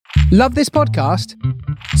Love this podcast?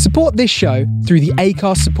 Support this show through the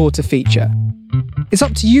Acast supporter feature. It's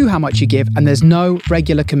up to you how much you give, and there's no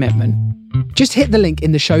regular commitment. Just hit the link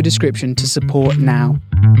in the show description to support now.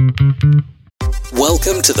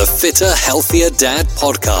 Welcome to the Fitter, Healthier Dad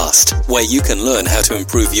podcast, where you can learn how to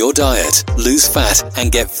improve your diet, lose fat, and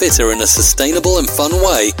get fitter in a sustainable and fun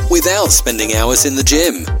way without spending hours in the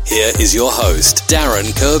gym. Here is your host,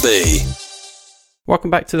 Darren Kirby.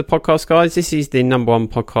 Welcome back to the podcast, guys. This is the number one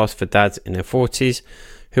podcast for dads in their 40s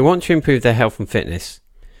who want to improve their health and fitness.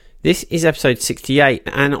 This is episode 68,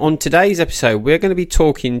 and on today's episode, we're going to be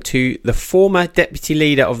talking to the former deputy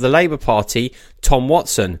leader of the Labour Party, Tom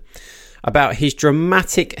Watson, about his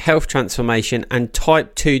dramatic health transformation and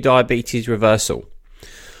type 2 diabetes reversal.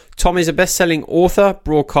 Tom is a best-selling author,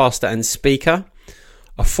 broadcaster and speaker.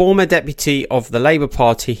 A former deputy of the Labour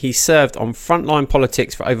Party, he served on frontline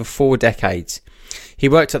politics for over 4 decades. He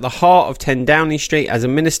worked at the heart of 10 Downing Street as a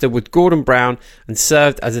minister with Gordon Brown and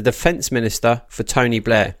served as a defence minister for Tony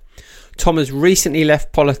Blair. Tom has recently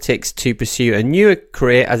left politics to pursue a new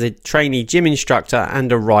career as a trainee gym instructor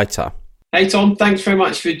and a writer. Hey Tom, thanks very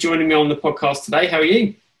much for joining me on the podcast today. How are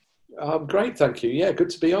you? I'm great, thank you. Yeah, good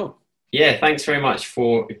to be on. Yeah, thanks very much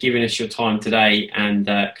for giving us your time today and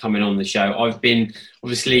coming on the show. I've been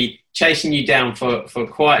obviously chasing you down for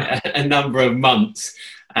quite a number of months.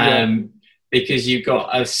 Because you've got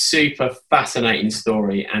a super fascinating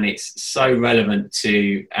story and it's so relevant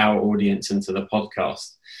to our audience and to the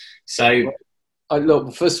podcast. So,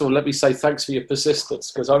 look, first of all, let me say thanks for your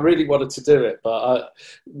persistence, because I really wanted to do it. But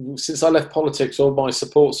since I left politics, all my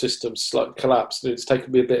support systems collapsed, and it's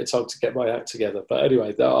taken me a bit of time to get my act together. But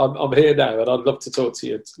anyway, I'm here now, and I'd love to talk to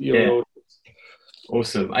your audience.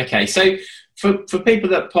 Awesome. Okay, so for people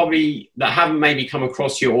that haven't maybe come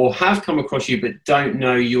across you or have come across you but don't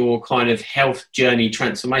know your kind of health journey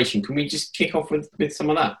transformation, can we just kick off with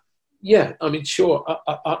some of that? Yeah, I mean, sure.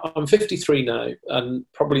 I'm 53 now and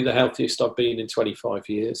probably the healthiest I've been in 25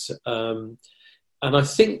 years. And I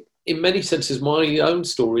think in many senses my own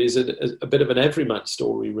story is a bit of an everyman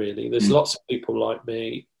story, really. There's lots of people like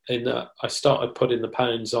me in that I started putting the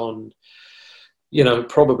pounds on,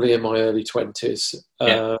 probably in my early 20s,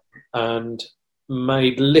 and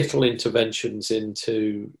made little interventions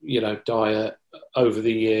into, diet over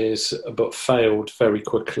the years, but failed very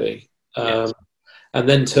quickly. And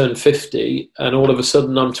then turned 50, and all of a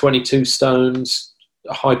sudden I'm 22 stones,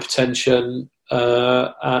 hypertension,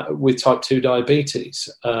 with type 2 diabetes,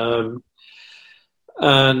 and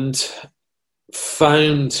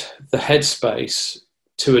found the headspace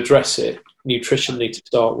to address it nutritionally to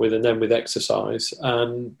start with, and then with exercise.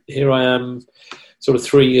 And here I am sort of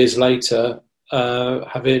 3 years later,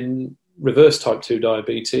 having reversed type 2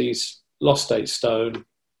 diabetes, lost 8 stone,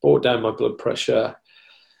 brought down my blood pressure,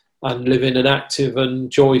 and living an active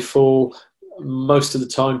and joyful, most of the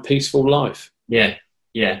time, peaceful life. Yeah.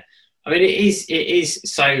 I mean, it is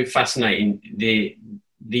so fascinating,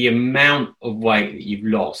 the amount of weight that you've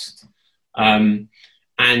lost. And,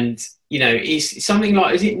 it's something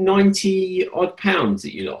like, is it 90 odd pounds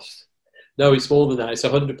that you lost? No, it's more than that. It's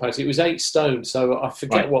 100 pounds. It was 8 stone, so I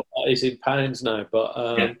forget what that is in pounds now. But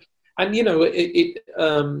I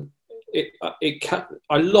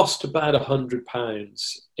lost about 100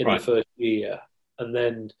 pounds in the first year, and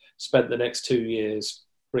then spent the next 2 years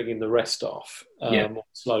bringing the rest off more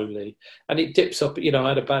slowly. And it dips up. I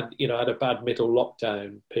had a bad middle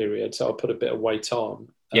lockdown period, so I put a bit of weight on.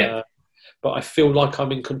 But I feel like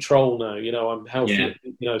I'm in control now. I'm healthy.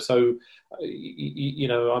 So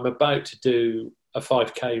I'm about to do a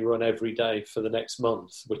 5K run every day for the next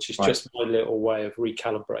month, which is just my little way of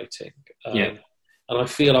recalibrating. And I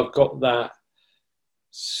feel I've got that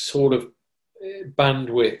sort of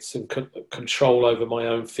bandwidth and control over my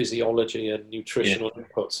own physiology and nutritional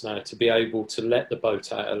inputs now to be able to let the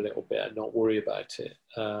boat out a little bit and not worry about it,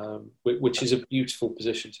 which is a beautiful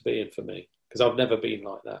position to be in for me, because I've never been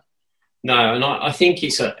like that. No, and I think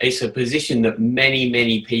it's a position that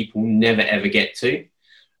many people never ever get to,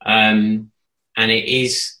 and it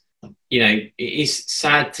is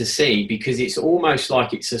sad to see, because it's almost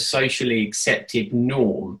like it's a socially accepted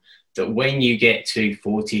norm that when you get to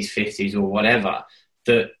 40s, 50s, or whatever,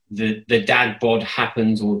 that the dad bod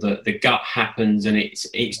happens, or the gut happens, and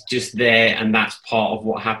it's just there, and that's part of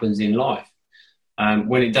what happens in life,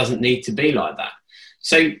 when it doesn't need to be like that.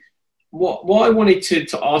 So what I wanted to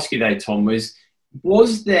ask you though, Tom,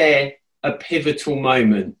 was there a pivotal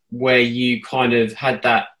moment where you kind of had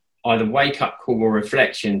that either wake up call or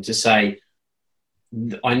reflection to say,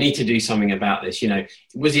 I need to do something about this?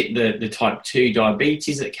 Was it the type 2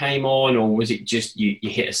 diabetes that came on, or was it just you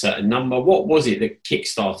hit a certain number? What was it that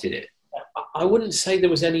kick-started it? I wouldn't say there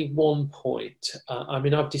was any one point. I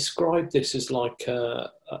mean, I've described this as like,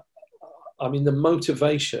 the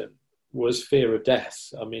motivation was fear of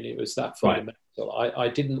death. I mean, it was that fundamental. Right. I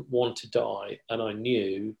didn't want to die, and I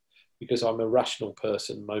knew, because I'm a rational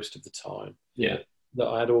person most of the time, that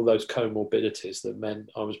I had all those comorbidities that meant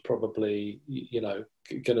I was probably,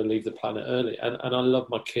 going to leave the planet early. And I love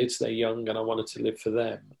my kids; they're young, and I wanted to live for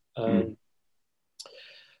them.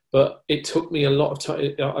 But it took me a lot of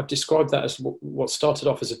time. I've described that as what started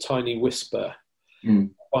off as a tiny whisper.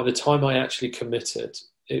 By the time I actually committed,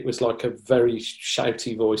 it was like a very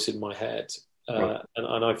shouty voice in my head. Right.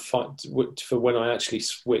 And I find for when I actually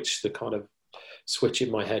switched the kind of switch in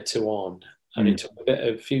my head to on. And it took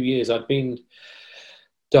a few years. I'd been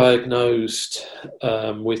diagnosed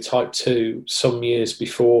with type 2 some years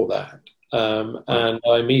before that. And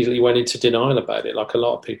I immediately went into denial about it. Like a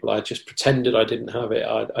lot of people, I just pretended I didn't have it.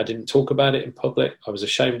 I didn't talk about it in public. I was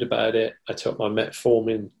ashamed about it. I took my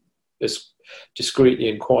metformin as discreetly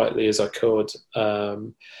and quietly as I could,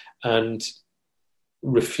 and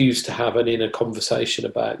refused to have an inner conversation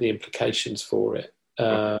about the implications for it.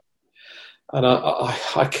 And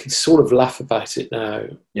I can sort of laugh about it now.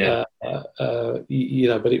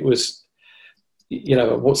 But it was,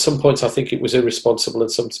 at some points I think it was irresponsible,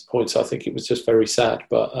 and some points I think it was just very sad.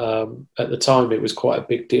 But at the time, it was quite a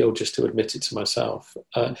big deal just to admit it to myself.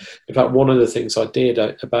 In fact, one of the things I did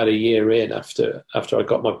about a year in, after I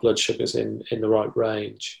got my blood sugars in the right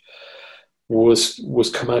range,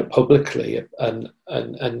 was come out publicly and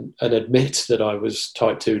admit that I was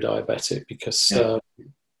type 2 diabetic, because I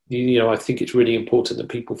think it's really important that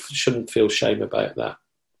people shouldn't feel shame about that.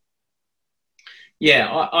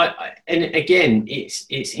 Yeah, and again,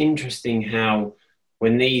 it's interesting how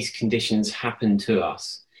when these conditions happen to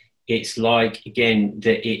us, it's like, again,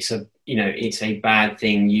 that it's a bad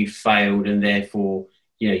thing, you failed, and therefore,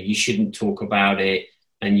 you shouldn't talk about it,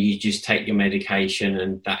 and you just take your medication,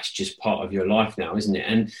 and that's just part of your life now, isn't it?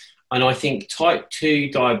 And I think type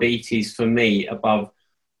 2 diabetes, for me, above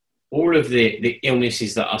all of the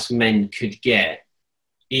illnesses that us men could get,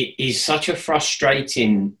 it is such a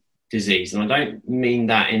frustrating disease. And I don't mean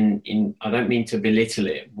that I don't mean to belittle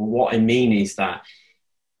it, but what I mean is that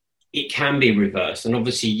it can be reversed. And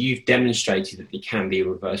obviously you've demonstrated that it can be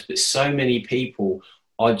reversed, but so many people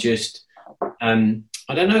are just,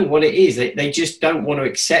 I don't know what it is. They just don't want to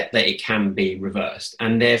accept that it can be reversed.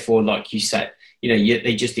 And therefore, like you said,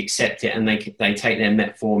 they just accept it, and they take their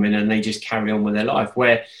metformin and they just carry on with their life,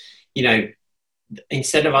 where,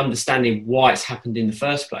 instead of understanding why it's happened in the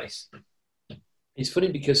first place. It's funny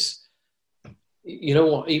because,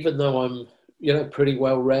 even though I'm, pretty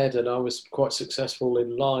well read, and I was quite successful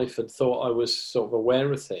in life and thought I was sort of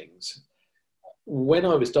aware of things, when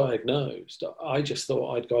I was diagnosed, I just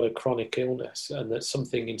thought I'd got a chronic illness and that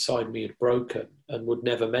something inside me had broken and would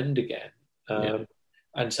never mend again.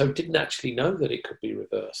 And so didn't actually know that it could be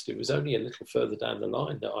reversed. It was only a little further down the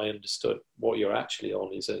line that I understood what you're actually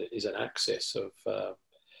on is an axis of,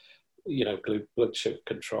 blood sugar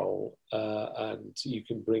control, and you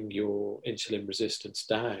can bring your insulin resistance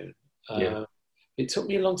down. It took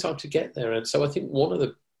me a long time to get there. And so I think one of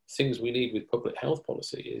the things we need with public health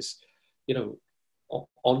policy is,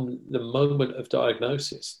 on the moment of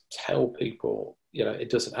diagnosis, tell people, it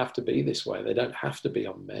doesn't have to be this way. They don't have to be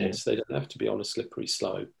on meds. They don't have to be on a slippery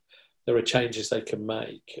slope. There are changes they can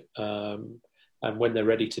make. And when they're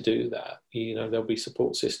ready to do that, there'll be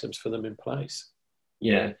support systems for them in place.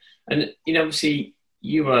 Yeah. And, obviously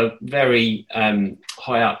you were very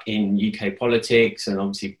high up in UK politics, and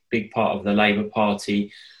obviously big part of the Labour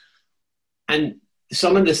Party. And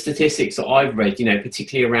some of the statistics that I've read,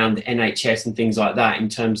 particularly around the NHS and things like that, in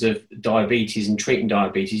terms of diabetes and treating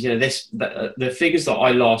diabetes, the figures that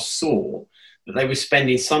I last saw, that they were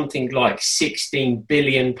spending something like £16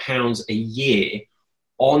 billion a year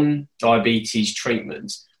on diabetes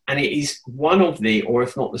treatments. And it is one of the, or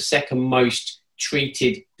if not the second most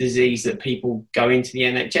treated disease that people go into the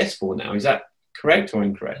NHS for now. Is that correct or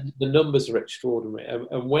incorrect? The numbers are extraordinary.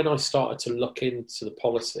 And when I started to look into the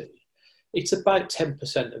policy, it's about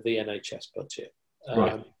 10% of the NHS budget.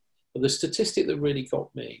 Right. But the statistic that really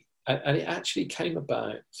got me, and it actually came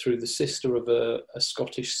about through the sister of a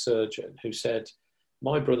Scottish surgeon who said,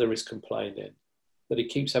 my brother is complaining that he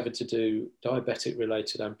keeps having to do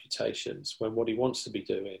diabetic-related amputations when what he wants to be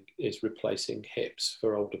doing is replacing hips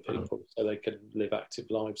for older people so they can live active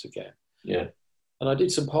lives again. Yeah. And I did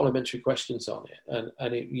some parliamentary questions on it,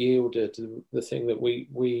 and it yielded the thing that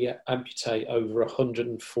we amputate over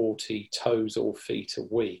 140 toes or feet a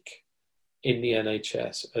week in the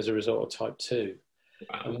NHS as a result of type 2.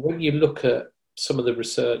 Wow. And when you look at some of the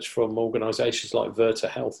research from organisations like Virta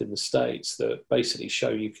Health in the States that basically show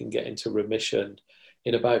you can get into remission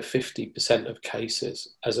in about 50% of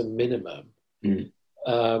cases as a minimum.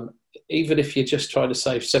 Even if you're just trying to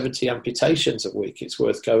save 70 amputations a week, it's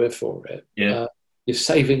worth going for it. You're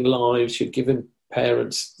saving lives, you're giving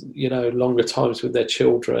parents, longer times with their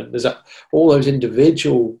children. There's all those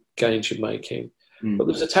individual gains you're making. But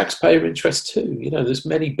there's a taxpayer interest too. There's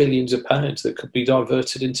many billions of pounds that could be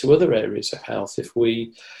diverted into other areas of health if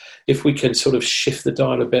we can sort of shift the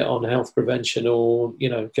dial a bit on health prevention, or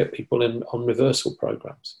get people on reversal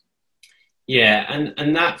programs. Yeah,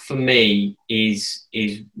 and that for me is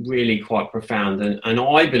really quite profound, and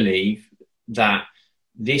I believe that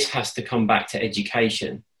this has to come back to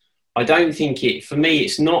education. I don't think for me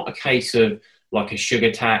it's not a case of like a sugar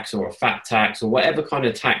tax or a fat tax or whatever kind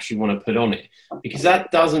of tax you want to put on it, because that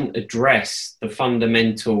doesn't address the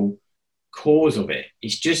fundamental cause of it.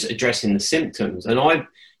 It's just addressing the symptoms. And I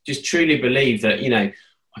just truly believe that,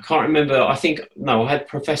 I can't remember, I had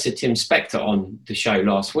Professor Tim Spector on the show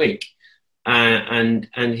last week, and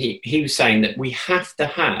he was saying that we have to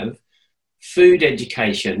have food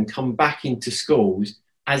education come back into schools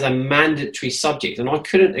as a mandatory subject. And I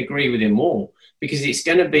couldn't agree with him more, because it's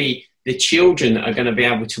going to be the children that are going to be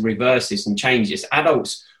able to reverse this and change this.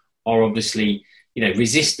 Adults are obviously,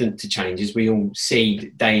 resistant to changes. We all see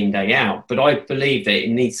day in, day out. But I believe that it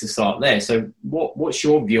needs to start there. So what's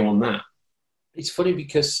your view on that? It's funny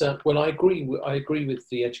because, I agree with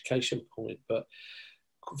the education point, but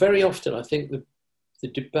very often I think the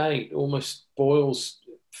debate almost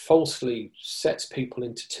falsely sets people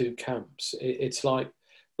into two camps. It's like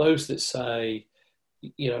those that say,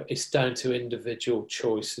 it's down to individual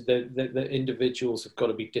choice. The individuals have got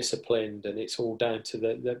to be disciplined, and it's all down to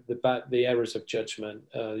the errors of judgment.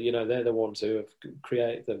 They're the ones who have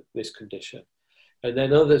created this condition. And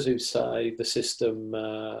then others who say the system,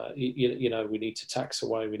 we need to tax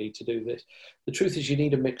away, we need to do this. The truth is you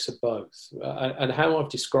need a mix of both. And how I've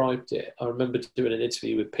described it, I remember doing an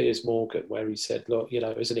interview with Piers Morgan where he said, look,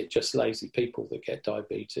 isn't it just lazy people that get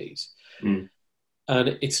diabetes?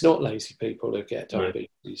 And it's not lazy people who get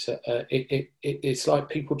diabetes. It's like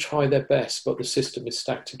people try their best, but the system is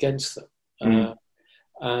stacked against them.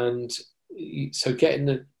 And so getting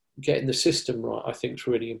the system right, I think, is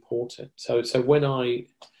really important. So when I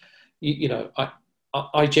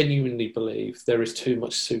genuinely believe there is too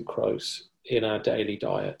much sucrose in our daily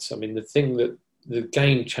diets. I mean, the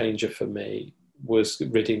game changer for me was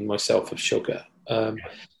ridding myself of sugar. And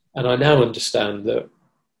I now understand that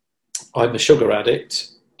I'm a sugar addict,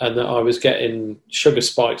 and that I was getting sugar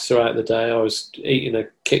spikes throughout the day. I was eating a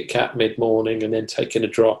Kit Kat mid-morning and then taking a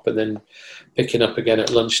drop and then picking up again at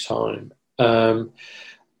lunchtime. And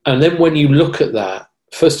then when you look at that,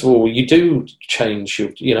 first of all, you do change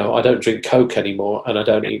I don't drink Coke anymore, and I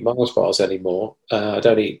don't eat Mars bars anymore. I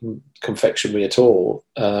don't eat confectionery at all.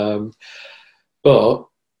 But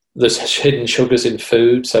there's hidden sugars in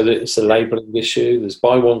food, so that it's a labelling issue. There's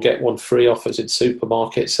buy one, get one free offers in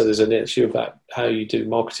supermarkets, so there's an issue about how you do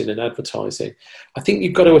marketing and advertising. I think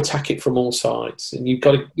you've got to attack it from all sides, and you've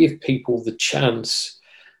got to give people the chance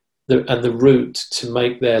and the route to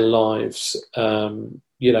make their lives,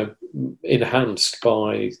 enhanced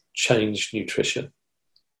by changed nutrition.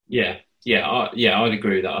 I'd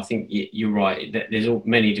agree with that. I think you're right. There's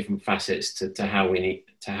many different facets to how we need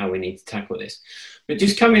to tackle this. But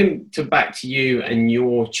just coming back to you and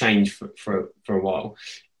your change for a while.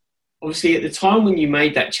 Obviously, at the time when you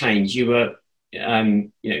made that change, you were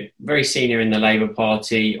very senior in the Labour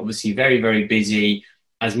Party. Obviously, very, very busy,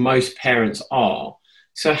 as most parents are.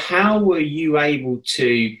 So how were you able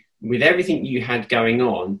to, with everything you had going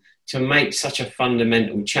on, to make such a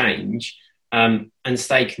fundamental change and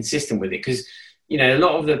stay consistent with it? Because a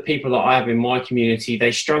lot of the people that I have in my community,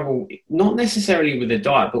 they struggle not necessarily with the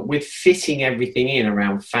diet, but with fitting everything in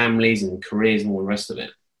around families and careers and all the rest of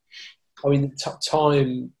it. I mean,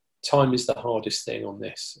 time is the hardest thing on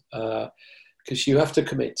this, because you have to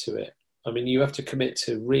commit to it. I mean, you have to commit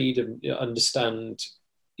to read and understand.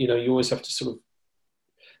 You always have to sort of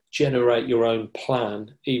generate your own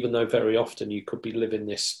plan, even though very often you could be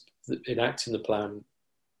enacting the plan,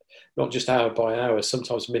 not just hour by hour,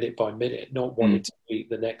 sometimes minute by minute, not wanting to eat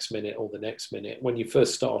the next minute or the next minute when you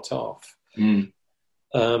first start off.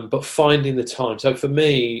 But finding the time. So for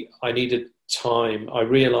me, I needed time. I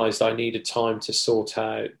realised I needed time to sort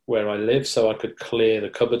out where I live so I could clear the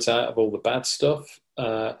cupboards out of all the bad stuff.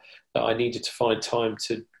 That I needed to find time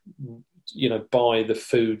to, buy the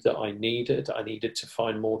food that I needed. I needed to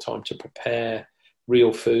find more time to prepare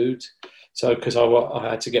real food. So, because I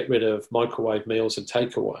had to get rid of microwave meals and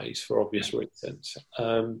takeaways for obvious reasons.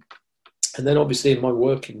 And then obviously in my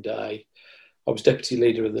working day, I was deputy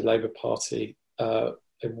leader of the Labour Party,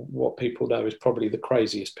 in what people know is probably the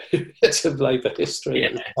craziest periods of Labour history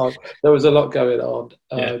at the time. There was a lot going on.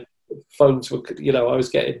 Phones were, I was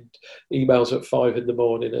getting emails at 5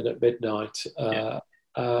 a.m. and at midnight.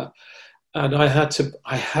 And I had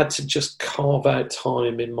to just carve out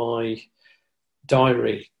time in my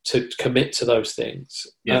diary to commit to those things.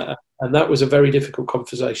 And that was a very difficult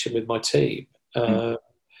conversation with my team.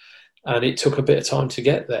 And it took a bit of time to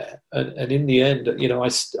get there. And in the end,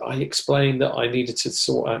 I explained that I needed to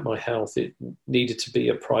sort out my health. It needed to be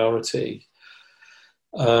a priority.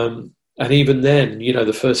 And even then,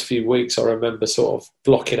 the first few weeks, I remember sort of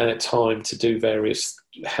blocking out time to do various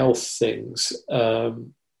health things.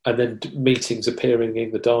 And then meetings appearing in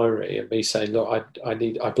the diary and me saying, look,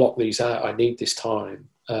 I block these out. I need this time.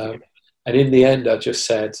 And in the end, I just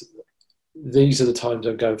said, these are the times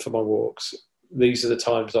I'm going for my walks. These are the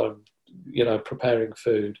times I'm, preparing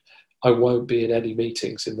food. I won't be in any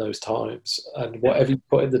meetings in those times. And whatever you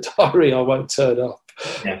put in the diary, I won't turn up.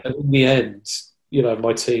 And in the end,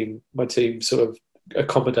 my team sort of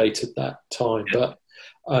accommodated that time.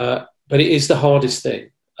 But it is the hardest thing.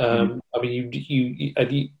 I mean,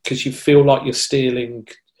 because you feel like you're stealing,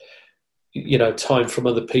 time from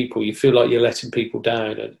other people. You feel like you're letting people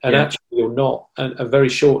down, and actually you're not. And very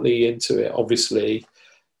shortly into it, obviously,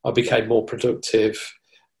 I became more productive.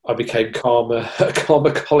 I became a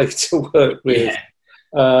calmer colleague to work with.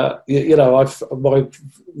 My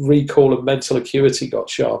recall and mental acuity got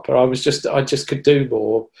sharper. I just could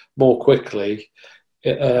do more quickly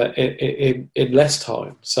in less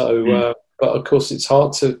time. So. But of course, it's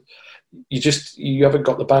hard to. You haven't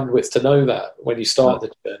got the bandwidth to know that when you start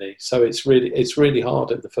the journey. So it's really hard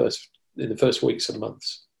in the first weeks and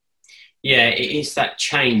months. Yeah, it's that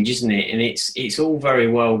change, isn't it? And it's all very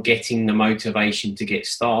well getting the motivation to get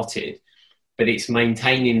started, but it's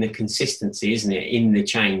maintaining the consistency, isn't it, in the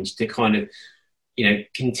change to kind of,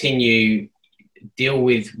 continue deal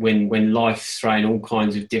with when life's throwing all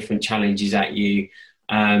kinds of different challenges at you.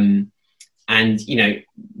 And,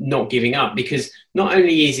 not giving up, because not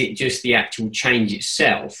only is it just the actual change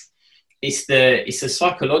itself, it's the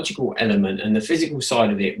psychological element and the physical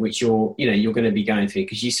side of it, which you're going to be going through.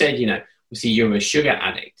 Because you said, obviously you're a sugar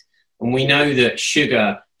addict, and we know that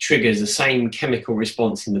sugar triggers the same chemical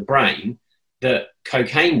response in the brain that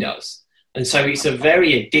cocaine does. And so it's a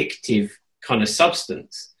very addictive kind of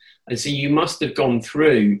substance. And so you must have gone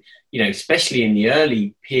through, especially in the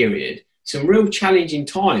early period, some real challenging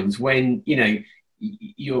times when,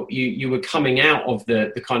 you were coming out of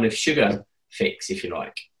the kind of sugar fix, if you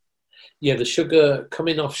like. Yeah, the sugar,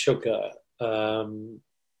 coming off sugar. I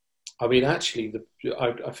mean, actually,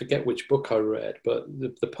 I forget which book I read, but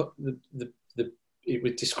it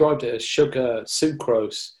was described it as sugar,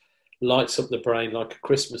 sucrose, lights up the brain like a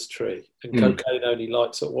Christmas tree, and cocaine only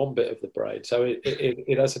lights up one bit of the brain. So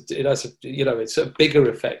it has a it's a bigger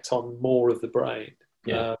effect on more of the brain.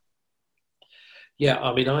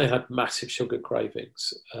 I mean, I had massive sugar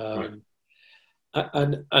cravings,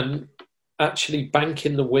 and actually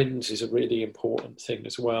banking the wins is a really important thing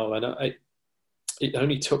as well. And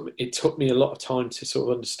it took me a lot of time to sort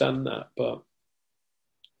of understand that, but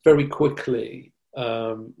very quickly,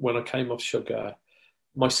 when I came off sugar,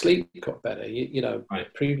 my sleep got better.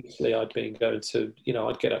 Previously I'd been going to,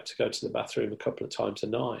 I'd get up to go to the bathroom a couple of times a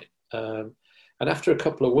night, and after a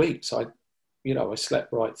couple of weeks, I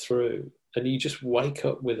slept right through. And you just wake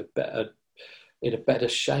up with in a better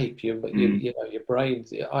shape. Your brain.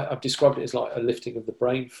 I've described it as like a lifting of the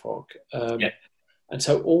brain fog. And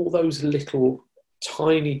so all those little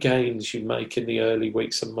tiny gains you make in the early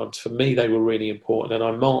weeks and months, for me, they were really important.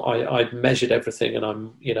 And I'd measured everything, and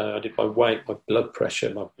I did my weight, my blood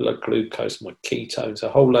pressure, my blood glucose, my ketones, a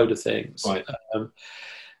whole load of things. Right.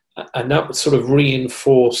 And that sort of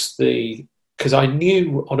reinforced because I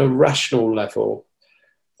knew on a rational level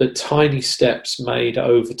that tiny steps made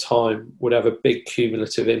over time would have a big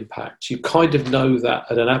cumulative impact. You kind of know that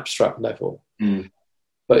at an abstract level.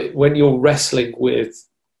 But when you're wrestling with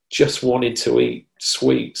just wanting to eat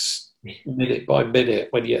sweets minute by minute,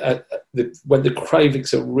 when the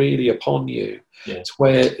cravings are really upon you, it's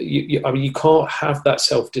where you can't have that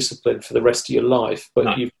self-discipline for the rest of your life,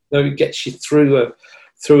 but it gets you through a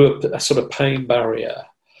sort of pain barrier.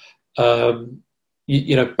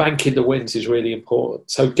 Banking the wins is really important.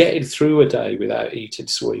 So getting through a day without eating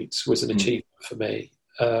sweets was an achievement for me.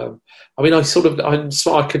 I mean, I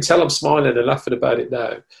can tell I'm smiling and laughing about it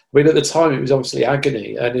now. I mean, at the time, it was obviously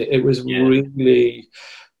agony, and it was really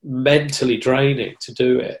mentally draining to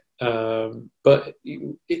do it. But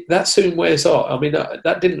that soon wears off. I mean,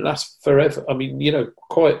 that didn't last forever. I mean,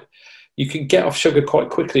 you you can get off sugar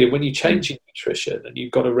quite quickly. And when you change your nutrition and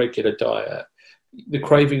you've got a regular diet, the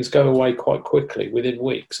cravings go away quite quickly within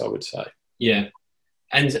weeks, I would say. Yeah.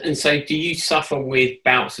 And so do you suffer with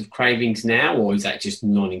bouts of cravings now, or is that just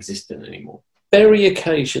non-existent anymore? Very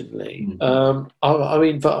occasionally. I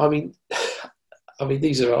mean,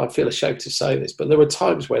 these are, I feel ashamed to say this, but there were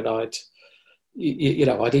times when I'd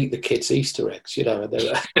eat the kids' Easter eggs, and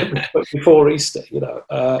they were before Easter,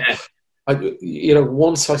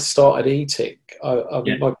 once I started eating,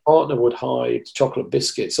 my partner would hide chocolate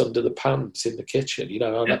biscuits under the pans in the kitchen,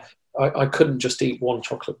 and I couldn't just eat one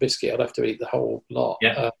chocolate biscuit. I'd have to eat the whole lot.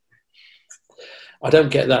 I don't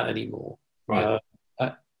get that anymore. Right.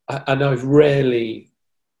 And I've rarely,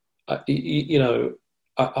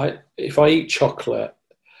 if I eat chocolate,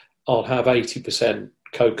 I'll have 80%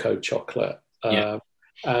 cocoa chocolate.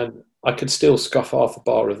 And I can still scuff half a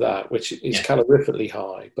bar of that, which is calorifically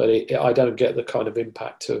high, but I don't get the kind of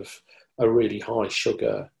impact of a really high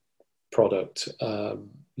sugar product, and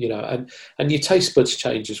your taste buds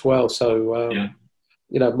change as well. So,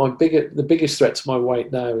 the biggest threat to my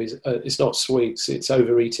weight now is it's not sweets; it's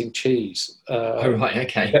overeating cheese. Right,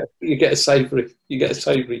 okay. You get a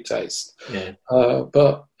savoury taste. Yeah. And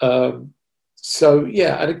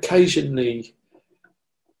occasionally,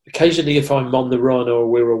 if I'm on the run or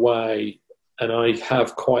we're away and I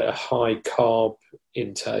have quite a high carb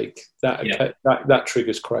intake, that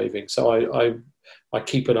triggers craving. So I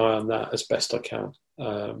keep an eye on that as best I can.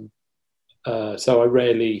 So I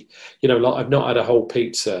rarely, I've not had a whole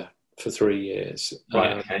pizza for 3 years.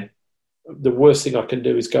 Right, okay. The worst thing I can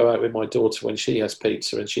do is go out with my daughter when she has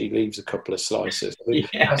pizza and she leaves a couple of slices. I mean,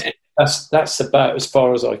 that's about as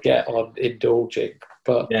far as I get on indulging.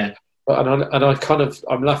 But I'm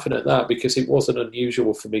laughing at that because it wasn't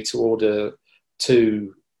unusual for me to order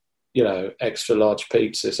 2, extra large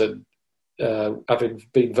pizzas, and having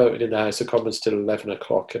been voted in the House of Commons till 11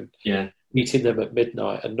 o'clock and eating them at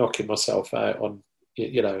midnight and knocking myself out on,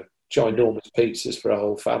 ginormous pizzas for a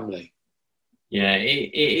whole family. Yeah,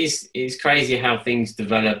 it's crazy how things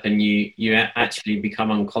develop and you actually become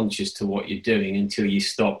unconscious to what you're doing until you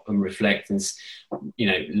stop and reflect and,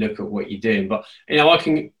 look at what you're doing. But, I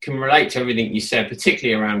can relate to everything you said,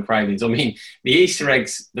 particularly around cravings. I mean, the Easter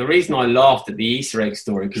eggs, the reason I laughed at the Easter egg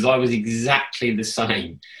story, because I was exactly the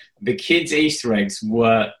same. The kids' Easter eggs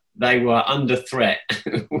were under threat.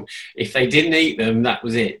 If they didn't eat them, that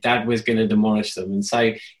was it. Dad was going to demolish them. And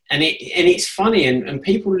so, and it's funny, and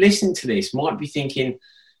people listening to this might be thinking,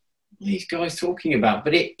 what are these guys talking about?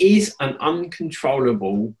 But it is an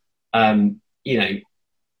uncontrollable, not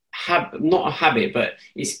a habit, but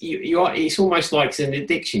it's almost like it's an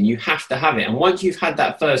addiction. You have to have it. And once you've had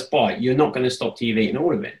that first bite, you're not going to stop till you've eaten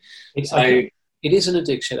all of it. It is an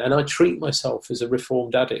addiction, and I treat myself as a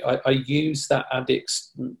reformed addict. I use that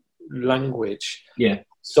addict's language to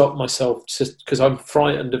stop myself, because I'm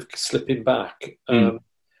frightened of slipping back.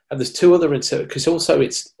 And there's 2 other incidents, because also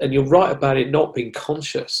and you're right about it not being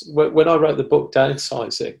conscious. When I wrote the book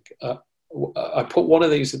Downsizing, I put one of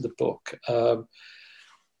these in the book. I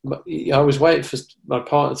was waiting for my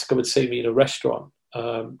partner to come and see me in a restaurant,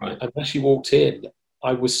 and when she walked in,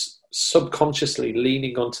 I was subconsciously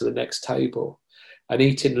leaning onto the next table and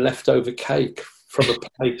eating leftover cake from a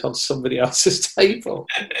plate on somebody else's table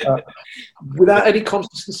without any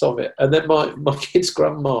consciousness of it. And then my kid's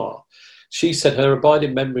grandma, she said her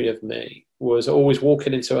abiding memory of me was always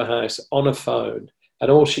walking into a house on a phone, and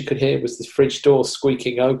all she could hear was the fridge door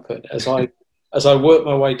squeaking open as I worked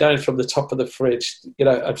my way down from the top of the fridge.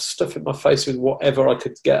 I'm stuffing my face with whatever I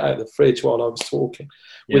could get out of the fridge while I was talking,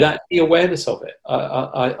 without any awareness of it.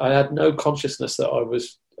 I had no consciousness that I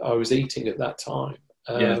was eating at that time.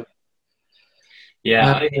 I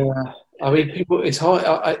mean, people. It's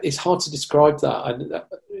hard to describe that, and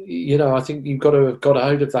I think you've got to have got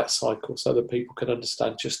out of that cycle so that people can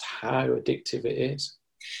understand just how addictive it is.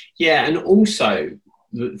 Yeah, and also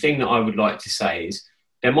the thing that I would like to say is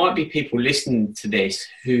there might be people listening to this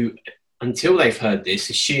who, until they've heard this,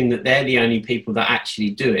 assume that they're the only people that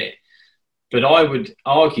actually do it. But I would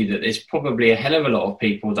argue that there's probably a hell of a lot of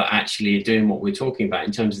people that actually are doing what we're talking about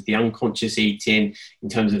in terms of the unconscious eating, in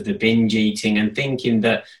terms of the binge eating, and thinking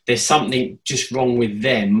that there's something just wrong with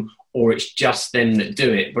them or it's just them that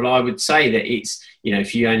do it. But I would say that it's,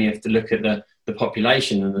 if you only have to look at the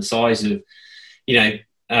population and the size of,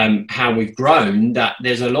 how we've grown, that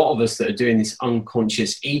there's a lot of us that are doing this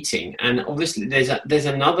unconscious eating. And obviously there's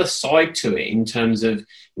another side to it in terms of,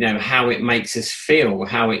 how it makes us feel,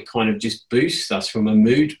 how it kind of just boosts us from a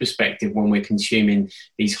mood perspective when we're consuming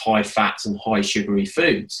these high fats and high sugary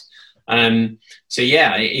foods. So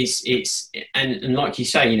yeah, it's and like you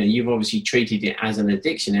say, you've obviously treated it as an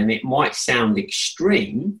addiction, and it might sound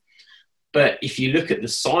extreme, but if you look at the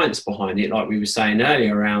science behind it, like we were saying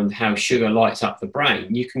earlier around how sugar lights up the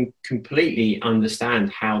brain, you can completely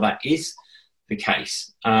understand how that is the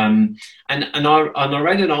case. And I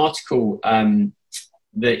read an article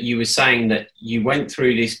that you were saying that you went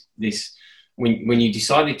through this when you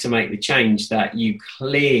decided to make the change, that you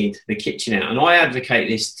cleared the kitchen out. And I advocate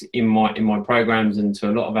this in my programs and to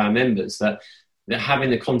a lot of our members, that having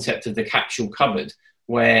the concept of the capsule cupboard,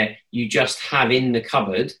 where you just have in the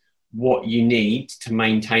cupboard what you need to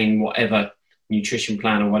maintain whatever nutrition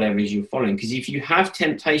plan or whatever it is you're following. Because if you have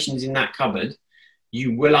temptations in that cupboard,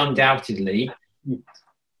 you will undoubtedly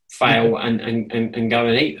fail and go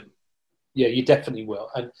and eat them. Yeah, you definitely will.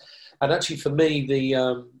 And actually, for me,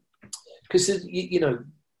 because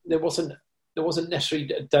there wasn't necessarily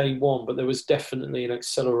day one, but there was definitely an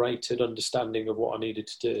accelerated understanding of what I needed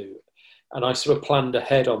to do. And I sort of planned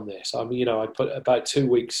ahead on this. I mean, I put about 2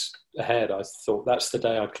 weeks ahead. I thought that's the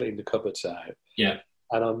day I cleaned the cupboards out. Yeah.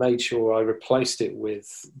 And I made sure I replaced it with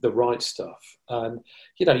the right stuff. And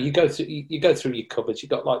you go through your cupboards. You've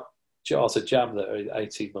got like jars of jam that are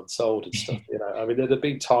 18 months old and stuff. I mean, there'd have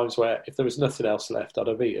been times where if there was nothing else left, I'd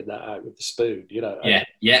have eaten that out with the spoon. Yeah.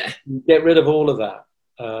 You get rid of all of that,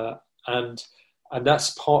 and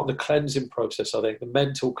that's part of the cleansing process. I think the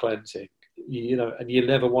mental cleansing. And you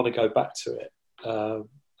never want to go back to it. And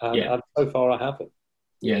so far I haven't.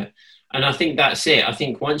 Yeah. And I think that's it. I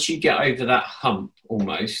think once you get over that hump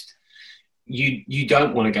almost, you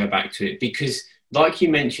don't want to go back to it, because like you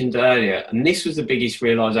mentioned earlier, and this was the biggest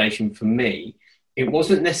realization for me, it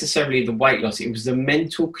wasn't necessarily the weight loss. It was the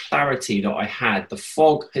mental clarity that I had. The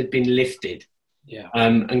fog had been lifted. Yeah.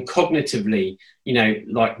 And cognitively,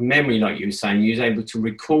 like memory, like you were saying, you was able to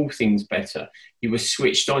recall things better. You were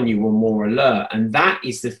switched on, you were more alert. And that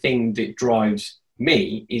is the thing that drives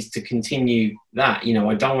me, is to continue that.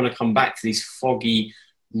 I don't want to come back to this foggy,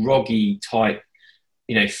 groggy type,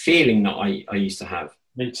 feeling that I used to have.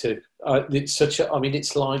 Me too. It's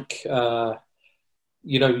like,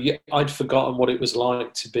 I'd forgotten what it was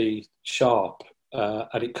like to be sharp.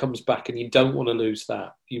 And it comes back, and you don't want to lose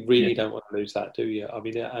that. You really don't want to lose that, do you? I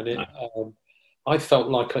mean, I felt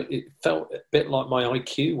like it felt a bit like my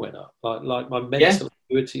IQ went up, like my mental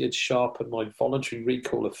acuity had sharpened, my voluntary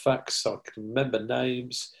recall of facts, so I can remember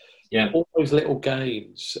names, all those little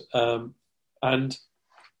gains. And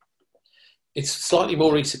it's slightly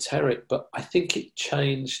more esoteric, but I think it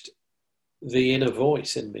changed the inner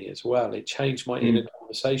voice in me as well. It changed my inner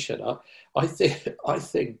conversation. I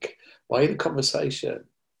think my inner conversation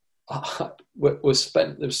was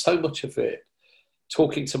spent. There was so much of it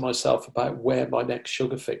talking to myself about where my next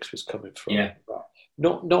sugar fix was coming from. Yeah.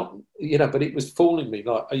 Not but it was fooling me.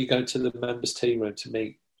 Like, are you going to the members' tea room to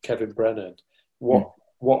meet Kevin Brennan?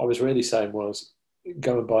 What I was really saying was,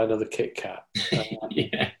 go and buy another Kit Kat.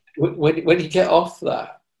 When you get off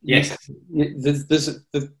that, it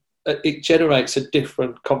generates a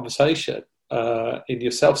different conversation in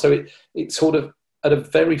yourself. So it sort of, at a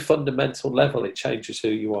very fundamental level, it changes who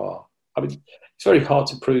you are. I mean, it's very hard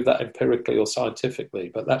to prove that empirically or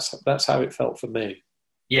scientifically, but that's how it felt for me.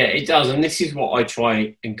 Yeah, it does. And this is what I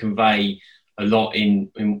try and convey a lot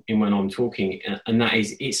in when I'm talking, and that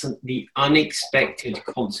is, it's the unexpected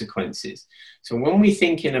consequences. So when we're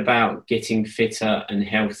thinking about getting fitter and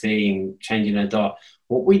healthy and changing our diet,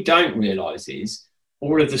 what we don't realise is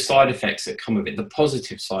all of the side effects that come with it, the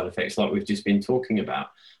positive side effects like we've just been talking about.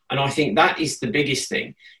 And I think that is the biggest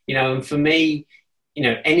thing, and for me,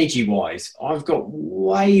 energy wise, I've got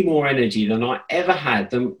way more energy than I ever had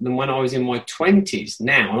than when I was in my 20s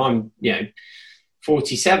now. And I'm,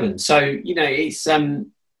 47. So, it's,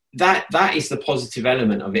 that is the positive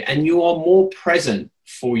element of it. And you are more present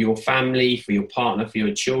for your family, for your partner, for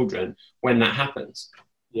your children when that happens.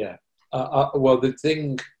 Yeah. Well, the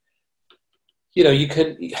thing,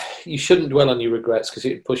 you shouldn't dwell on your regrets, because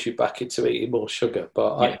it would push you back into eating more sugar.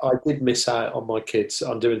 But I did miss out on my kids,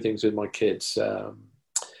 on doing things with my kids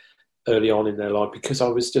early on in their life, because I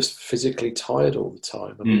was just physically tired all the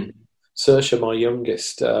time. I mean, Saoirse, my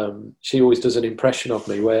youngest, she always does an impression of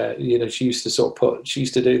me where, she used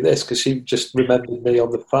to do this because she just remembered me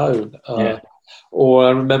on the phone. Or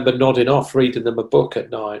I remember nodding off, reading them a book at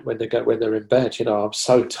night when they're in bed. I'm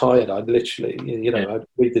so tired. I'd literally, I'd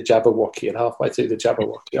read the Jabberwocky, and halfway through the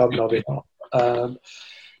Jabberwocky, I'm nodding off.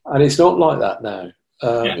 And it's not like that now.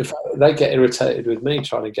 In fact, they get irritated with me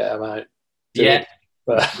trying to get them out.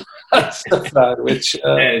 But which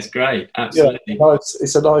it's great. Absolutely.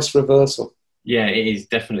 It's a nice reversal. Yeah, it is,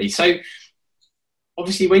 definitely. So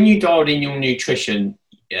obviously when you dialed in your nutrition,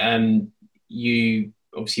 you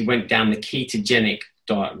obviously went down the ketogenic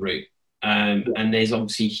diet route. And there's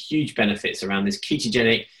obviously huge benefits around this.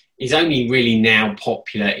 Ketogenic is only really now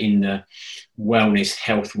popular in the wellness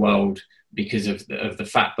health world because of the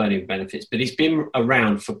fat burning benefits, but it's been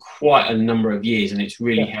around for quite a number of years, and it's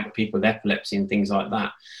really helped people with epilepsy and things like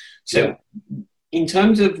that. So in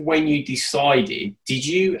terms of when you decided, did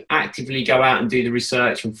you actively go out and do the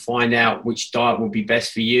research and find out which diet would be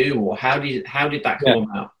best for you, or how did that come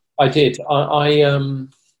about? I did.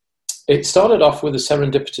 It started off with a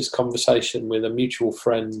serendipitous conversation with a mutual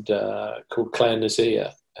friend called Claire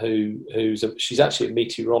Nazir, she's actually a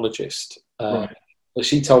meteorologist. Right.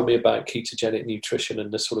 She told me about ketogenic nutrition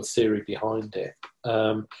and the sort of theory behind it.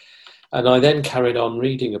 And I then carried on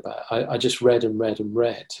reading about it. I just read and read and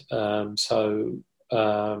read. And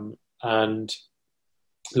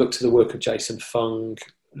looked at the work of Jason Fung,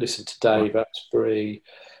 listened to Dave Asprey,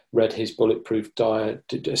 read his Bulletproof Diet,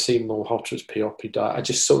 did Seymour Hotter's POP diet. I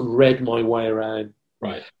just sort of read my way around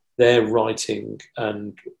their writing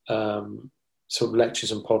and sort of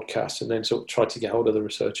lectures and podcasts, and then sort of tried to get hold of the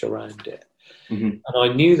research around it. Mm-hmm. And I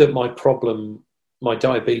knew that my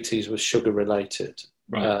diabetes was sugar related.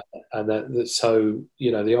 Right. And so,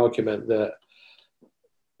 the argument that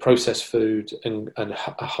processed food and a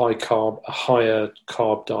higher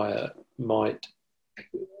carb diet might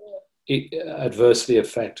adversely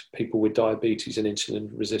affect people with diabetes and insulin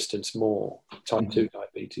resistance more, type 2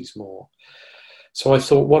 diabetes more. So I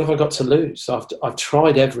thought, what have I got to lose? I've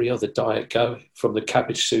tried every other diet going, from the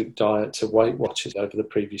cabbage soup diet to Weight Watchers over the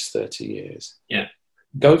previous 30 years. Yeah.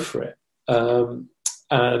 Go for it.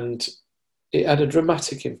 And it had a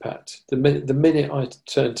dramatic impact. The minute I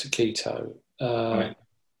turned to keto, I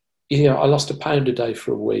lost a pound a day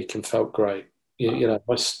for a week and felt great.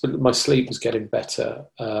 My sleep was getting better.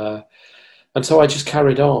 And so I just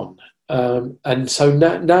carried on. And so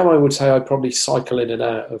now I would say I probably cycle in and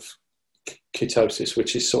out of ketosis,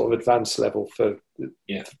 which is sort of advanced level for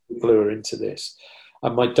people who are into this.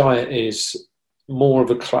 And my diet is more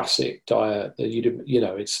of a classic diet that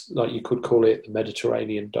it's like, you could call it the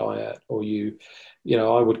Mediterranean diet, or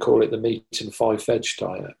I would call it the meat and 5 veg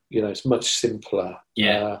diet. It's much simpler.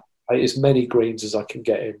 Yeah. I eat as many greens as I can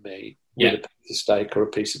get in me with a piece of steak or a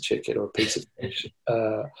piece of chicken or a piece of fish.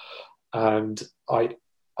 And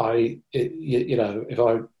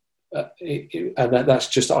that's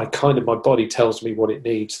just, my body tells me what it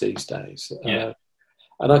needs these days. And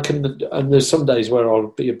there's some days where I'll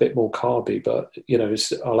be a bit more carby, but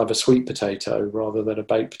I'll have a sweet potato rather than a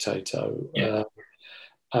baked potato.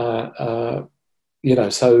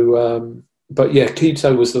 But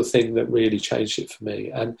keto was the thing that really changed it for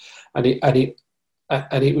me, and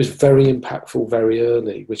it was very impactful very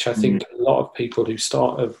early, which I think a lot of people who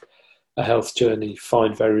start a health journey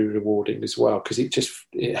find very rewarding as well, because it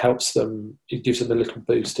helps them. It gives them a little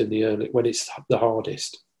boost in the early, when it's the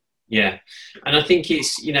hardest. Yeah, and I think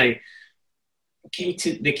it's the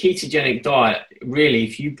ketogenic diet. Really,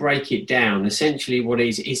 if you break it down, essentially what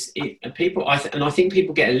is people. I think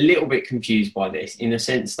people get a little bit confused by this, in the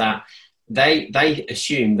sense that they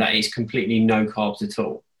assume that it's completely no carbs at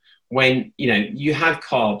all. When you have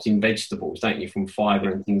carbs in vegetables, don't you, from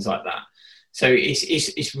fibre and things like that. So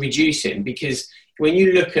it's reducing, because when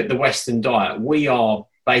you look at the Western diet, we are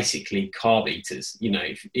basically carb eaters.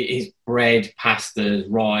 It is bread, pasta,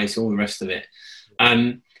 rice, all the rest of it.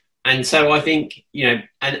 And so I think,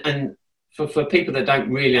 and for people that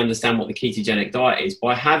don't really understand what the ketogenic diet is,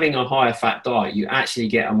 by having a higher fat diet, you actually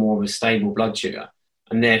get a more of a stable blood sugar,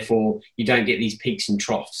 and therefore you don't get these peaks and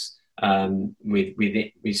troughs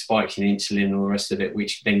with spikes in insulin and all the rest of it,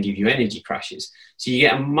 which then give you energy crashes. So you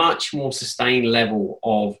get a much more sustained level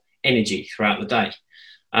of energy throughout the day.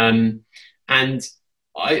 And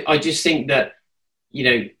I just think that,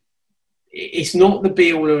 it's not the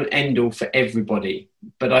be all and end all for everybody.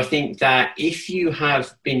 But I think that if you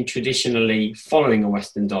have been traditionally following a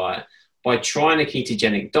Western diet, by trying a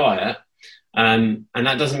ketogenic diet, and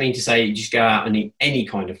that doesn't mean to say you just go out and eat any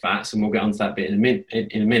kind of fats, and we'll get onto that bit in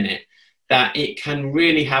a minute, that it can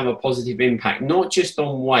really have a positive impact, not just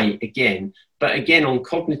on weight again, but again on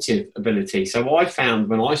cognitive ability. So I found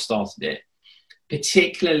when I started it,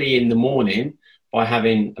 particularly in the morning, by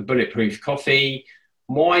having a bulletproof coffee,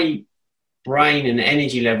 my brain and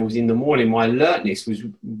energy levels in the morning, my alertness was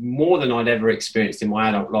more than I'd ever experienced in my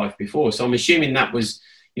adult life before. So I'm assuming that was,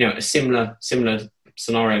 a similar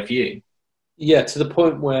scenario for you. Yeah, to the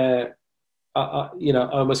point where I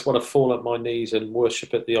almost want to fall at my knees and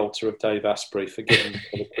worship at the altar of Dave Asprey for giving me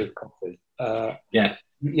bulletproof coffee.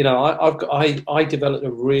 I developed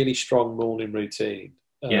a really strong morning routine,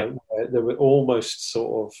 where they were almost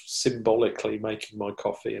sort of symbolically making my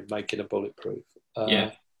coffee and making a bulletproof.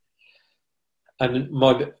 And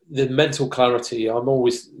the mental clarity, I'm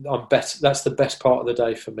better. That's the best part of the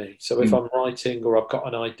day for me. So if I'm writing or I've got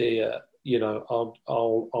an idea, you know,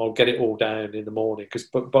 I'll get it all down in the morning,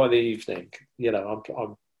 but by the evening, you know,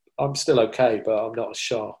 I'm still okay, but I'm not as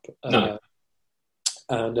sharp. No.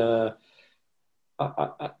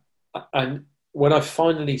 And when I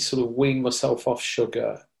finally sort of wean myself off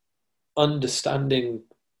sugar, understanding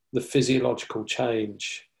the physiological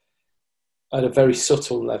change at a very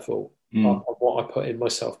subtle level of what I put in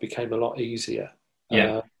myself became a lot easier.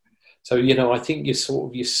 So, you know, I think you're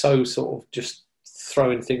so sort of just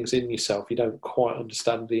throwing things in yourself. You don't quite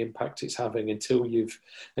understand the impact it's having until you've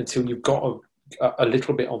got a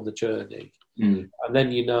little bit on the journey. And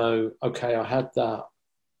then, you know, okay, I had that.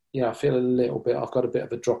 Yeah, I feel I've got a bit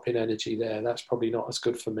of a drop in energy there. That's probably not as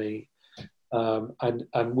good for me.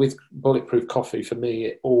 And with Bulletproof coffee, for me,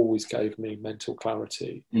 it always gave me mental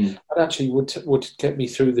clarity. And actually would get me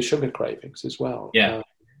through the sugar cravings as well.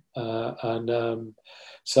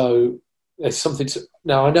 So there's something to...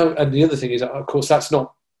 Now, I know, and the other thing is, of course, that's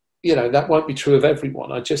not, you know, that won't be true of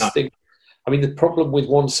everyone. I just think, I mean, the problem with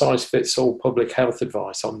one-size-fits-all public health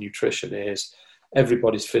advice on nutrition is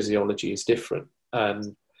everybody's physiology is different.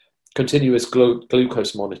 And continuous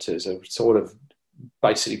glucose monitors are sort of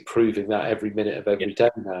basically proving that every minute of every day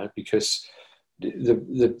now, because the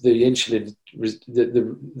insulin,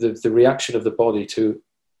 the reaction of the body to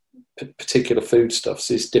particular foodstuffs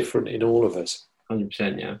is different in all of us.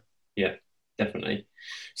 100%, yeah, definitely.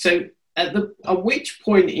 So at which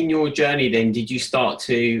point in your journey then did you start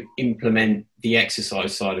to implement the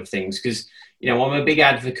exercise side of things? Because, you know, I'm a big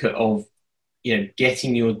advocate of, you know,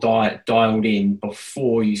 getting your diet dialed in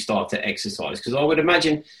before you start to exercise. Because I would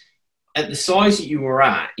imagine at the size that you were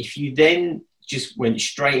at, if you then just went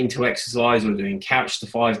straight into exercise or doing couch to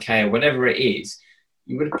 5K or whatever it is,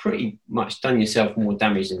 you would have pretty much done yourself more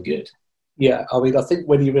damage than good. Yeah, I mean, I think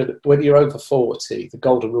when you're over 40, the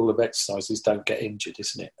golden rule of exercise is don't get injured,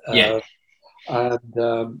 isn't it? You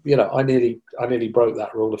know, I nearly broke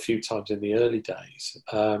that rule a few times in the early days.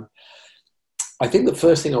 I think the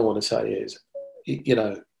first thing I want to say is, you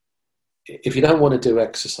know, if you don't want to do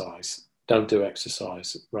exercise, don't do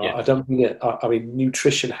exercise, right? I don't think I mean,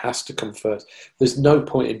 nutrition has to come first. There's no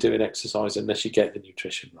point in doing exercise unless you get the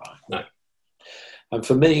nutrition right. No. And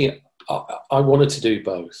for me, I wanted to do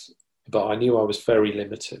both, but I knew I was very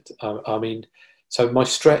limited. I mean, so my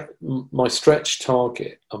stretch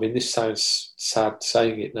target, I mean, this sounds sad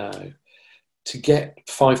saying it now, to get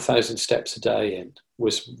 5,000 steps a day in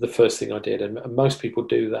was the first thing I did. And most people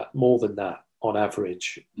do that, more than that on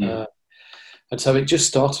average. And so it just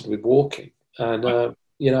started with walking. And,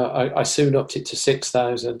 you know, I soon upped it to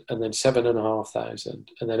 6,000 and then 7,500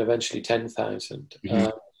 and then eventually 10,000.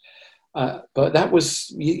 But that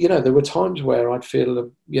was, you know, there were times where I'd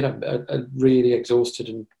feel, you know, really exhausted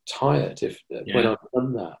and tired when I'd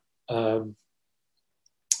done that.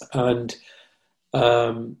 And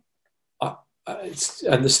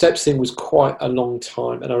the steps thing was quite a long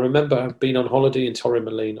time. And I remember being on holiday in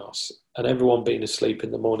Torremolinos and everyone being asleep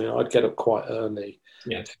in the morning. I'd get up quite early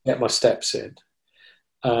to get my steps in.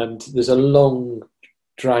 And there's a long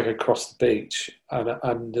drag across the beach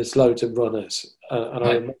and there's loads of runners. And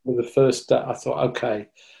I remember the first day I thought, okay,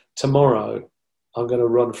 tomorrow I'm going to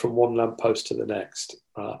run from one lamppost to the next.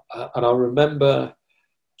 And I remember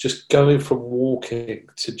just going from walking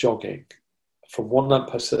to jogging from one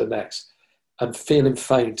lamppost to the next and feeling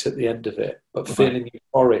faint at the end of it, but feeling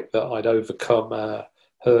euphoric that I'd overcome a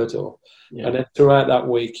hurdle. And then throughout that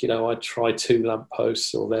week, you know, I'd try 2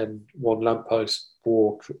 lampposts or then 1 lamppost,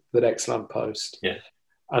 walk the next lamppost.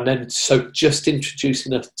 And then, so just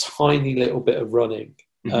introducing a tiny little bit of running.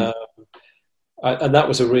 And that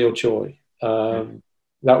was a real joy.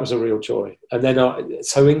 That was a real joy. And then,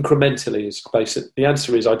 so incrementally is basic. The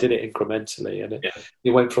answer is I did it incrementally. And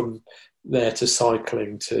it went from there to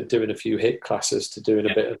cycling, to doing a few HIIT classes, to doing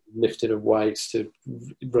a bit of lifting of weights, to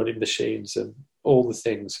running machines and all the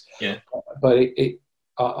things. But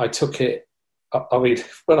I took it. I mean,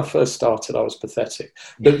 when I first started, I was pathetic.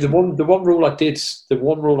 The one rule I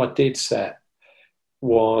did set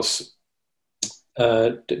was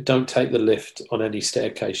don't take the lift on any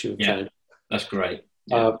staircase you encounter. That's great.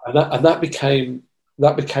 And that became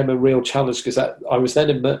a real challenge, because I was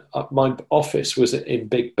then in my office was in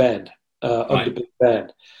Big Ben, under Big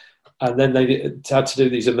Ben. And then they had to do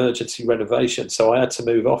these emergency renovations. So I had to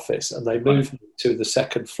move office, and they moved me to the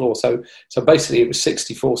second floor. So basically it was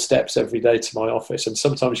 64 steps every day to my office. And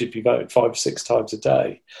sometimes you'd be voting 5 or 6 times a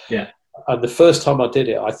day. And the first time I did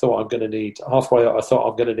it, I thought halfway up, I thought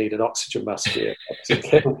I'm going to need an oxygen mask here to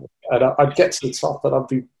kill me. And I'd get to the top and I'd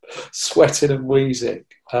be sweating and wheezing.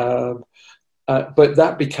 But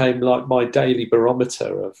that became like my daily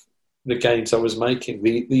barometer of the gains I was making.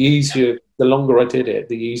 The longer I did it,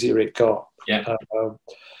 the easier it got. Yeah.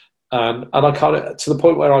 And I kind of, to the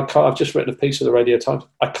point where I've just written a piece of the Radio Times,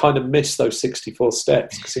 I kind of missed those 64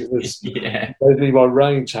 steps because it was only my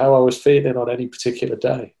range, how I was feeling on any particular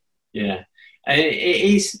day. Yeah. And it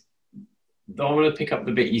is, I want to pick up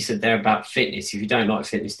the bit you said there about fitness. If you don't like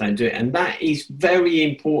fitness, don't do it. And that is very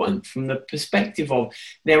important from the perspective of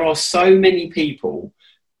there are so many people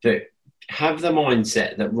that have the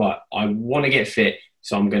mindset that, right, I want to get fit,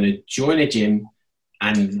 so I'm going to join a gym,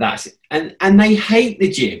 and that's it. And they hate the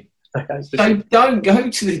gym. So don't go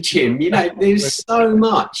to the gym. You know, there's so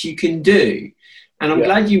much you can do. And I'm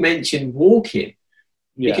glad you mentioned walking.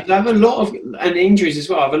 Because I have a lot of, and injuries as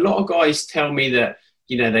well, I have a lot of guys tell me that,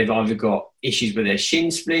 you know, they've either got issues with their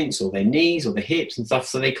shin splints or their knees or the hips and stuff,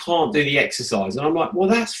 so they can't do the exercise. And I'm like, well,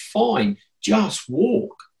 that's fine. Just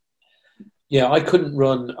walk. Yeah, I couldn't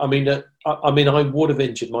run. I mean, I would have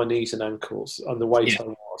injured my knees and ankles on the weight I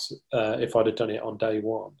was if I'd have done it on day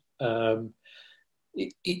one.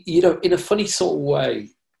 You know, in a funny sort of way,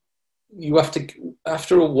 you have to,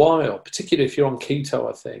 after a while, particularly if you're on keto,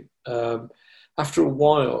 I think, after a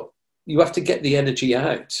while, you have to get the energy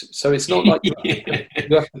out. So it's not like you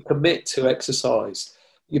have to commit to exercise.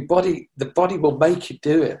 The body will make you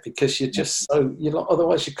do it because you're just so,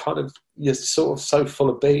 otherwise you're sort of so full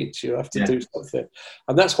of beans. You have to do something.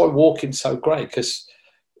 And that's why walking's so great because,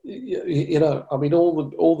 you know, I mean,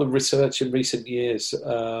 all the research in recent years,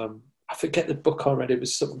 I forget the book I read. It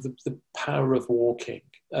was sort of the power of walking.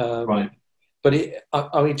 Right. But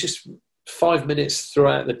I mean, just 5 minutes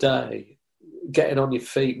throughout the day, getting on your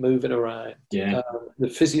feet, moving around. Yeah. The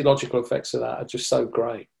physiological effects of that are just so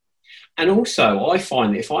great. And also, I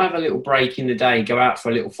find that if I have a little break in the day, go out for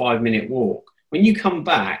a little 5-minute walk, when you come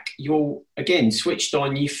back, you're, again, switched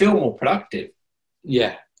on, you feel more productive.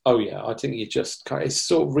 Yeah. Oh, yeah. I think it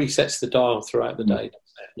sort of resets the dial throughout the day,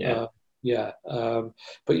 doesn't it? Yeah.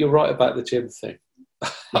 But you're right about the gym thing.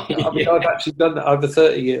 I mean, I've actually done that over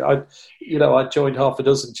 30 years. I joined half a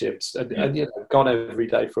dozen gyms and you know, gone every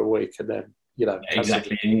day for a week and then, you know,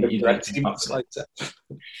 exactly. Months later.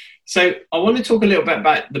 So I want to talk a little bit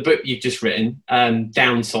about the book you've just written,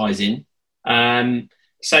 Downsizing.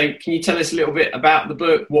 So can you tell us a little bit about the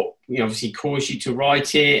book? What obviously caused you to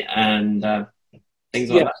write it and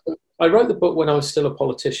things like that? I wrote the book when I was still a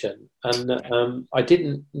politician, and I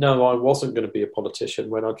didn't know I wasn't going to be a politician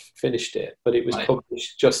when I'd finished it, but it was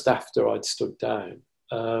published just after I'd stood down.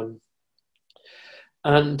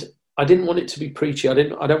 And I didn't want it to be preachy. I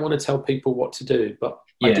don't want to tell people what to do, but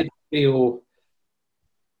I did feel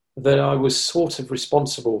that I was sort of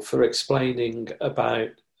responsible for explaining about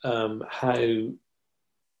how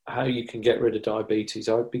you can get rid of diabetes.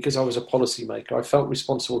 Because I was a policymaker, I felt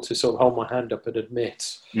responsible to sort of hold my hand up and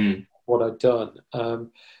admit what I'd done.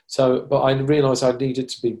 But I realised I needed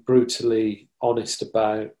to be brutally honest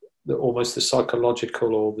about almost the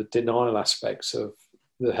psychological or the denial aspects of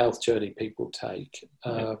the health journey people take.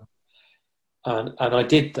 And I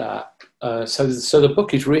did that. So the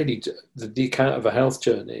book is really the account of a health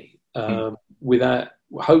journey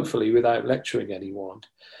hopefully without lecturing anyone.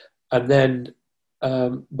 And then,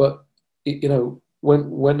 but you know,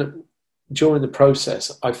 when during the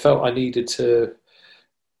process, I felt I needed to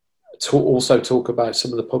also talk about some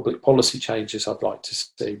of the public policy changes I'd like to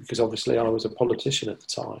see, because obviously I was a politician at the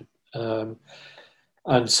time.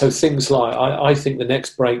 And so things like, I think the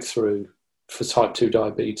next breakthrough for type 2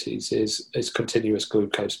 diabetes is continuous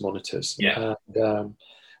glucose monitors. Yeah. And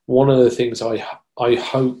one of the things I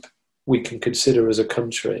hope we can consider as a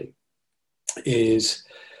country is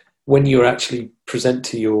when you actually present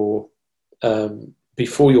to your,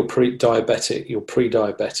 before you're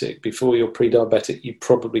pre-diabetic, before you're pre-diabetic, you've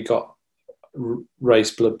probably got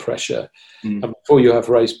raised blood pressure. And before you have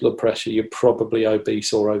raised blood pressure, you're probably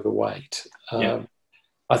obese or overweight.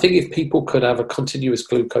 I think if people could have a continuous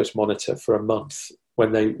glucose monitor for a month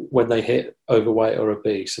when they hit overweight or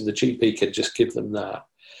obese, and the GP could just give them that,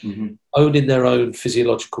 owning their own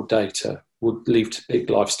physiological data would lead to big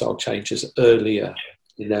lifestyle changes earlier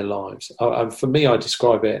in their lives. And for me, I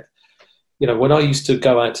describe it, you know, when I used to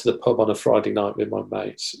go out to the pub on a Friday night with my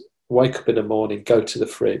mates, wake up in the morning, go to the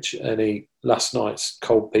fridge and eat last night's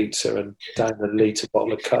cold pizza and down a litre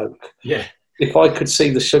bottle of Coke. Yeah. If I could see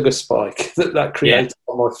the sugar spike that created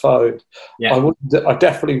on my phone, I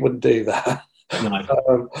definitely wouldn't do that.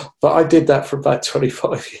 No. But I did that for about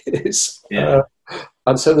 25 years.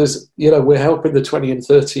 And so there's, we're helping the 20 and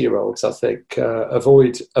 30-year-olds, I think,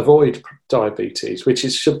 avoid diabetes, which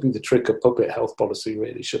should be the trick of public health policy,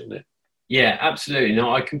 really, shouldn't it? Yeah, absolutely.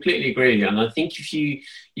 No, I completely agree with you. And I think if you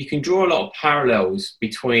can draw a lot of parallels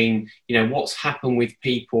between, what's happened with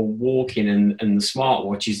people walking and the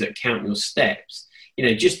smartwatches that count your steps.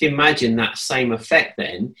 Just imagine that same effect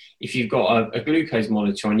then if you've got a glucose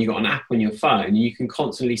monitor and you've got an app on your phone and you can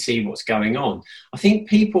constantly see what's going on. I think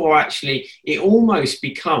people are actually, it almost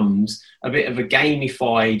becomes a bit of a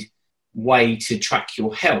gamified way to track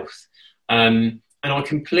your health. And I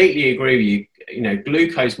completely agree with you.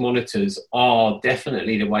 Glucose monitors are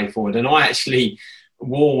definitely the way forward. And I actually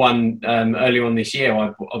wore one earlier on this year.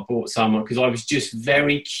 I bought some because I was just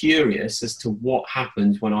very curious as to what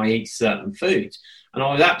happens when I eat certain foods. And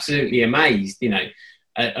I was absolutely amazed,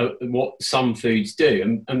 at what some foods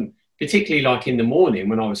do. And particularly like in the morning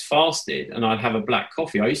when I was fasted and I'd have a black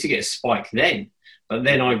coffee, I used to get a spike then. But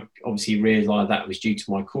then I obviously realised that was due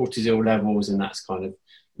to my cortisol levels, and that's kind of,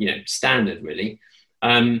 standard really.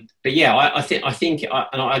 But yeah, I think,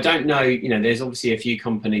 and I don't know, there's obviously a few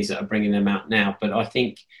companies that are bringing them out now, but I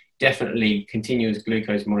think definitely continuous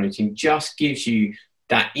glucose monitoring just gives you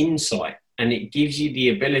that insight, and it gives you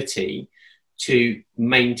the ability to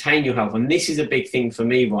maintain your health. And this is a big thing for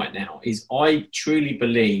me right now, is I truly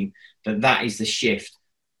believe that is the shift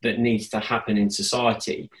that needs to happen in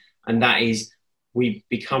society. And that is, we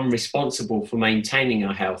become responsible for maintaining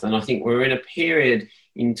our health. And I think we're in a period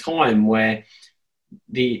in time where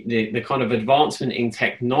the kind of advancement in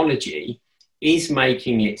technology is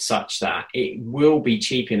making it such that it will be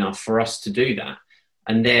cheap enough for us to do that.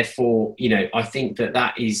 And therefore, I think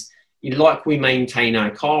that is, like we maintain our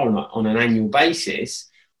car on an annual basis,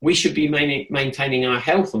 we should be maintaining our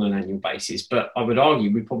health on an annual basis. But I would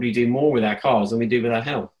argue we probably do more with our cars than we do with our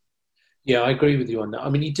health. Yeah, I agree with you on that. I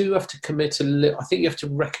mean, you do have to commit a little. I think you have to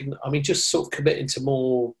recognize, just sort of committing to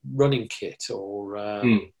more running kit or,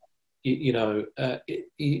 you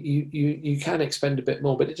can expend a bit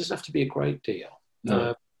more, but it doesn't have to be a great deal.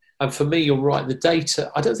 No. And for me, you're right. The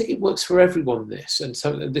data, I don't think it works for everyone, this. And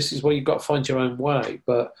so this is where you've got to find your own way.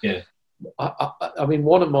 But yeah. I mean,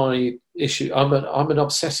 one of my issues, I'm an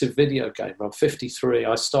obsessive video gamer. I'm 53.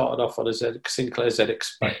 I started off on a Sinclair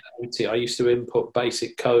ZX80. I used to input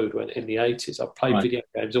basic code in the 80s. I've played video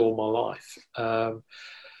games all my life.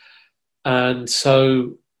 And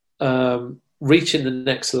so reaching the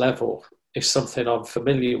next level is something I'm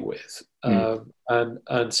familiar with.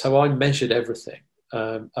 And so I measured everything.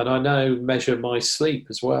 And I now measure my sleep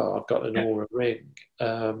as well. I've got an Oura Ring.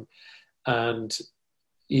 And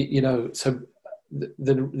so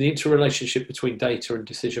the interrelationship between data and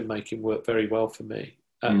decision making worked very well for me,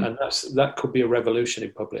 and that could be a revolution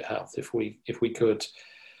in public health if we could,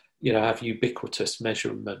 have ubiquitous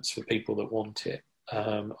measurements for people that want it.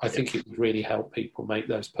 I think it would really help people make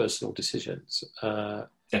those personal decisions.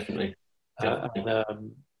 Definitely.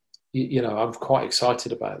 And, I'm quite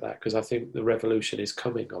excited about that because I think the revolution is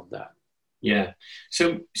coming on that. Yeah.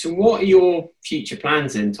 So what are your future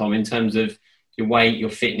plans then, Tom, in terms of your weight, your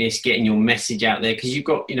fitness, getting your message out there? Because you've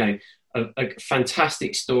got, a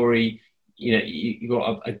fantastic story. You've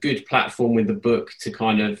got a good platform with the book to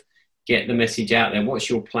kind of get the message out there. What's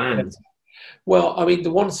your plans? Well, I mean,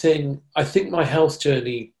 the one thing, I think my health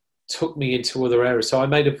journey took me into other areas. So I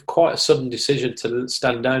made quite a sudden decision to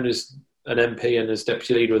stand down as an MP and as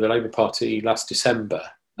deputy leader of the Labour Party last December.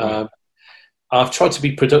 I've tried to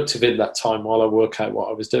be productive in that time while I work out what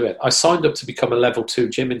I was doing. I signed up to become a level 2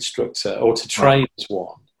 gym instructor or to train as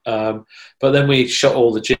one. But then we shut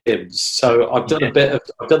all the gyms. So I've done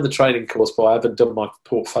I've done the training course, but I haven't done my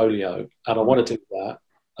portfolio, and I want to do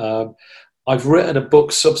that. I've written a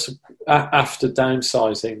book after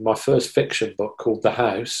downsizing, my first fiction book called The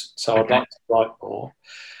House. So I'd like to write more.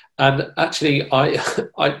 And actually,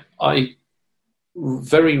 I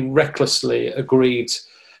very recklessly agreed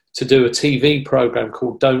to do a TV program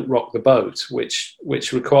called Don't Rock the Boat, which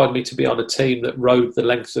required me to be on a team that rowed the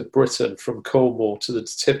length of Britain from Cornwall to the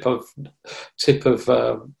tip of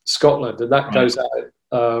Scotland, and that goes out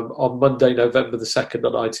on Monday, November the 2nd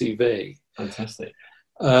on ITV. Fantastic.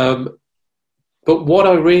 But what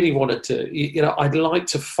I really wanted to, I'd like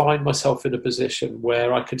to find myself in a position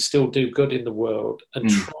where I can still do good in the world and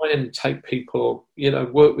try and take people,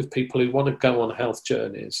 work with people who want to go on health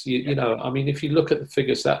journeys. I mean, if you look at the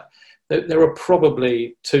figures, that there are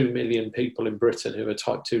probably 2 million people in Britain who are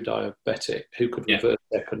type 2 diabetic who could reverse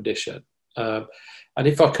their condition. And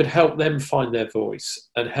if I could help them find their voice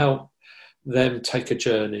and help them take a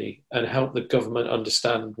journey and help the government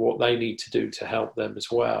understand what they need to do to help them as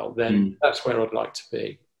well, then that's where I'd like to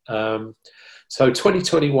be. So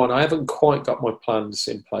 2021, I haven't quite got my plans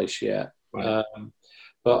in place yet, Right.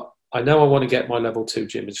 but I know I want to get my level 2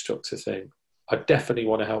 gym instructor thing. I definitely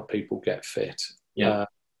want to help people get fit. Yeah.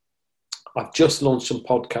 I've just launched some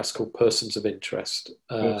podcasts called Persons of Interest,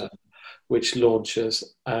 which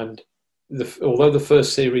launches. And although the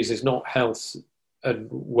first series is not health and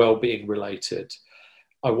well-being related,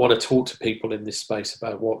 I want to talk to people in this space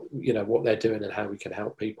about what they're doing and how we can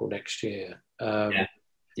help people next year.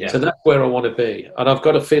 So that's where I want to be, and I've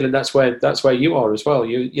got a feeling that's where you are as well.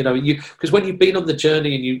 Because when you've been on the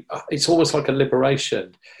journey, and it's almost like a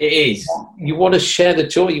liberation. It is. You want to share the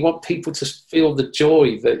joy. You want people to feel the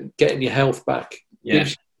joy that getting your health back. Yeah.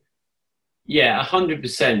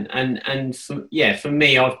 100%. And for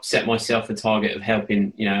me, I've set myself a target of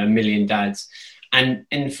helping 1 million dads, and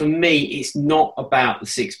for me, it's not about the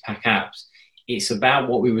 6-pack abs. It's about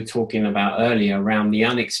what we were talking about earlier around the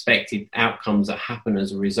unexpected outcomes that happen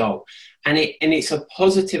as a result. And it's a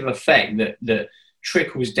positive effect that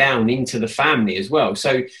trickles down into the family as well.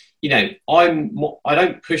 So, I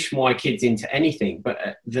don't push my kids into anything,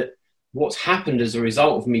 but what's happened as a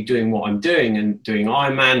result of me doing what I'm doing and doing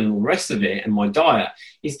Ironman and all the rest of it and my diet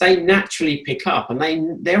is they naturally pick up,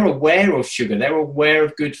 and they're aware of sugar. They're aware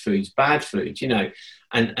of good foods, bad foods,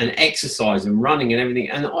 and exercise and running and everything.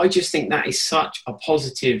 And I just think that is such a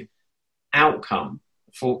positive outcome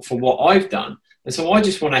for what I've done. And so I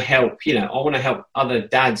just want to help, I want to help other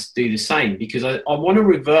dads do the same, because I want to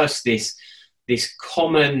reverse this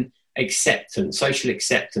common acceptance, social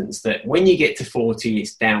acceptance, that when you get to 40,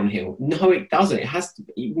 it's downhill. No, it doesn't.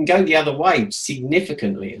 You can go the other way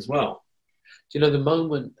significantly as well. Do you know the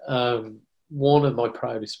moment, one of my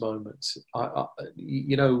proudest moments,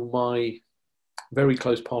 my very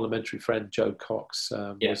close parliamentary friend Joe Cox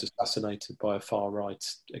was assassinated by a far-right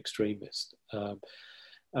extremist. And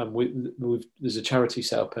there's a charity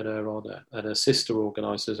set up in her honour, and her sister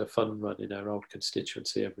organises a fun run in her old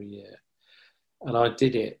constituency every year. And I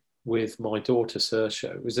did it with my daughter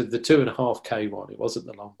Saoirse. It was the 2.5K one, it wasn't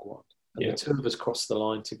the long one. And the two of us crossed the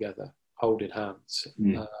line together, holding hands.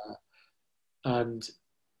 And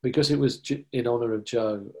because it was in honour of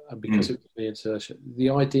Joe, and because it was me and Saoirse, the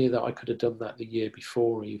idea that I could have done that the year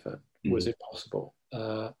before even was impossible.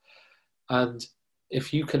 And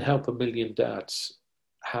if you can help 1 million dads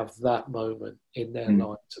have that moment in their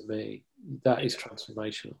life, to me, that is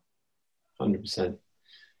transformational. 100%.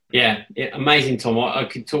 Yeah, amazing, Tom. I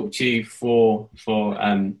could talk to you for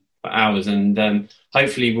hours, and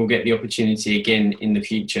hopefully we'll get the opportunity again in the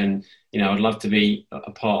future. And I'd love to be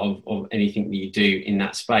a part of anything that you do in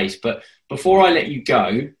that space. But before I let you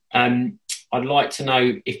go, I'd like to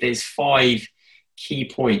know if there's 5 key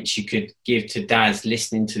points you could give to dads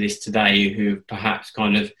listening to this today who have perhaps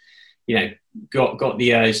kind of, got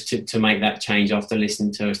the urge to make that change after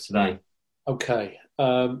listening to us today. Okay.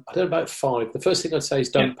 I don't know about 5. The first thing I'd say is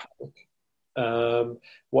don't panic.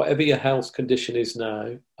 Whatever your health condition is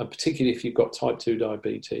now, and particularly if you've got type 2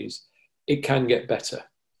 diabetes, it can get better.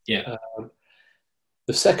 Yeah.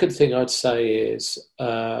 The second thing I'd say is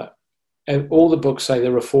all the books say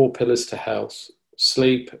there are 4 pillars to health: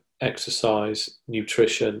 sleep, exercise,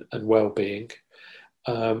 nutrition, and well-being.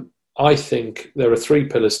 I think there are 3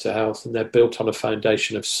 pillars to health, and they're built on a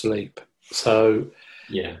foundation of sleep. So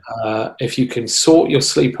if you can sort your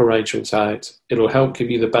sleep arrangements out, it'll help give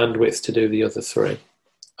you the bandwidth to do the other 3.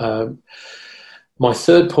 My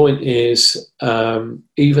third point is,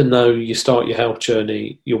 even though you start your health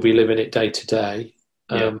journey, you'll be living it day to day.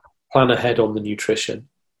 Plan ahead on the nutrition,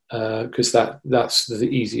 because that's the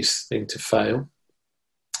easiest thing to fail.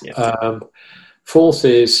 Fourth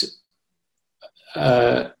is,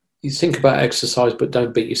 you think about exercise, but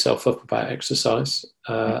don't beat yourself up about exercise.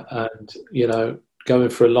 And,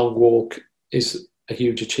 going for a long walk is a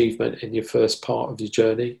huge achievement in your first part of your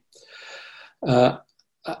journey. And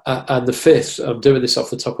the fifth, I'm doing this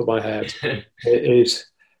off the top of my head, is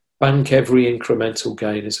bank every incremental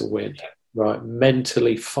gain as a win. Right?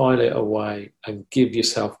 Mentally file it away and give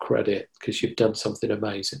yourself credit because you've done something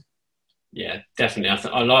amazing. Yeah, definitely.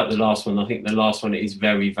 I like the last one. I think the last one is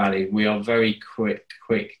very valid. We are very quick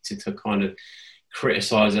to kind of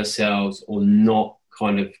criticise ourselves or not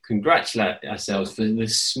kind of congratulate ourselves for the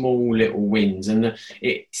small little wins. And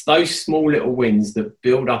it's those small little wins that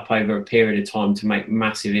build up over a period of time to make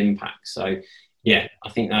massive impact. So, yeah, I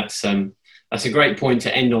think that's a great point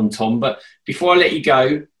to end on, Tom. But before I let you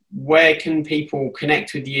go, where can people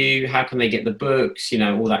connect with you? How can they get the books?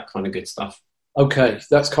 All that kind of good stuff. Okay,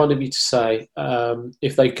 that's kind of you to say.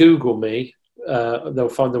 If they Google me, they'll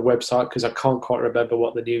find the website because I can't quite remember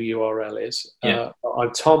what the new URL is. I'm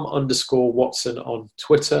Tom_Watson on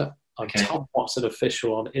Twitter. I'm Tom Watson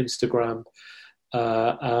Official on Instagram.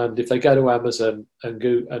 And if they go to Amazon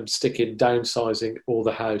and stick in downsizing or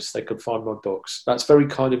the house, they can find my books. That's very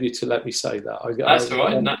kind of you to let me say that. That's all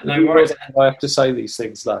right. No worries. I have to say these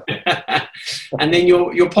things though. And then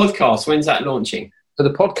your podcast, when's that launching? So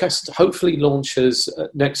the podcast hopefully launches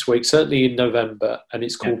next week, certainly in November, and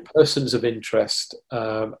it's called Persons of Interest.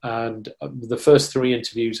 And the first 3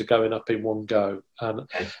 interviews are going up in one go.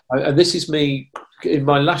 And this is me. In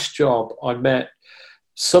my last job, I met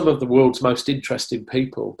some of the world's most interesting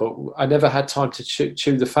people, but I never had time to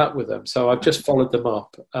chew the fat with them. So I've just followed them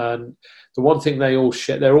up. And the one thing they all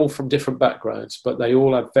share, they're all from different backgrounds, but they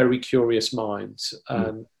all have very curious minds.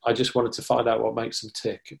 And I just wanted to find out what makes them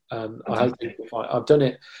tick. And I hope people find, I've done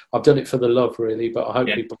it for the love, really, but I hope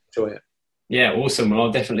people enjoy it. Yeah, awesome. Well,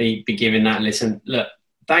 I'll definitely be giving that a listen. Look,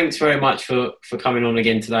 thanks very much for coming on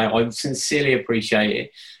again today. I sincerely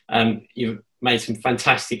appreciate it. You've made some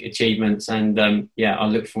fantastic achievements, and I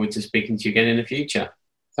look forward to speaking to you again in the future.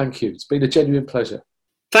 Thank you. It's been a genuine pleasure.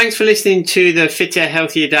 Thanks for listening to the Fitter,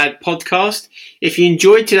 Healthier Dad podcast. If you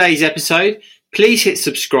enjoyed today's episode, please hit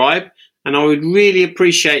subscribe, and I would really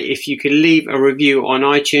appreciate if you could leave a review on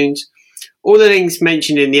iTunes. All the links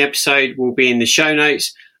mentioned in the episode will be in the show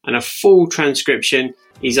notes, and a full transcription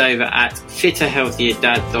is over at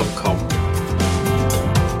fitterhealthierdad.com.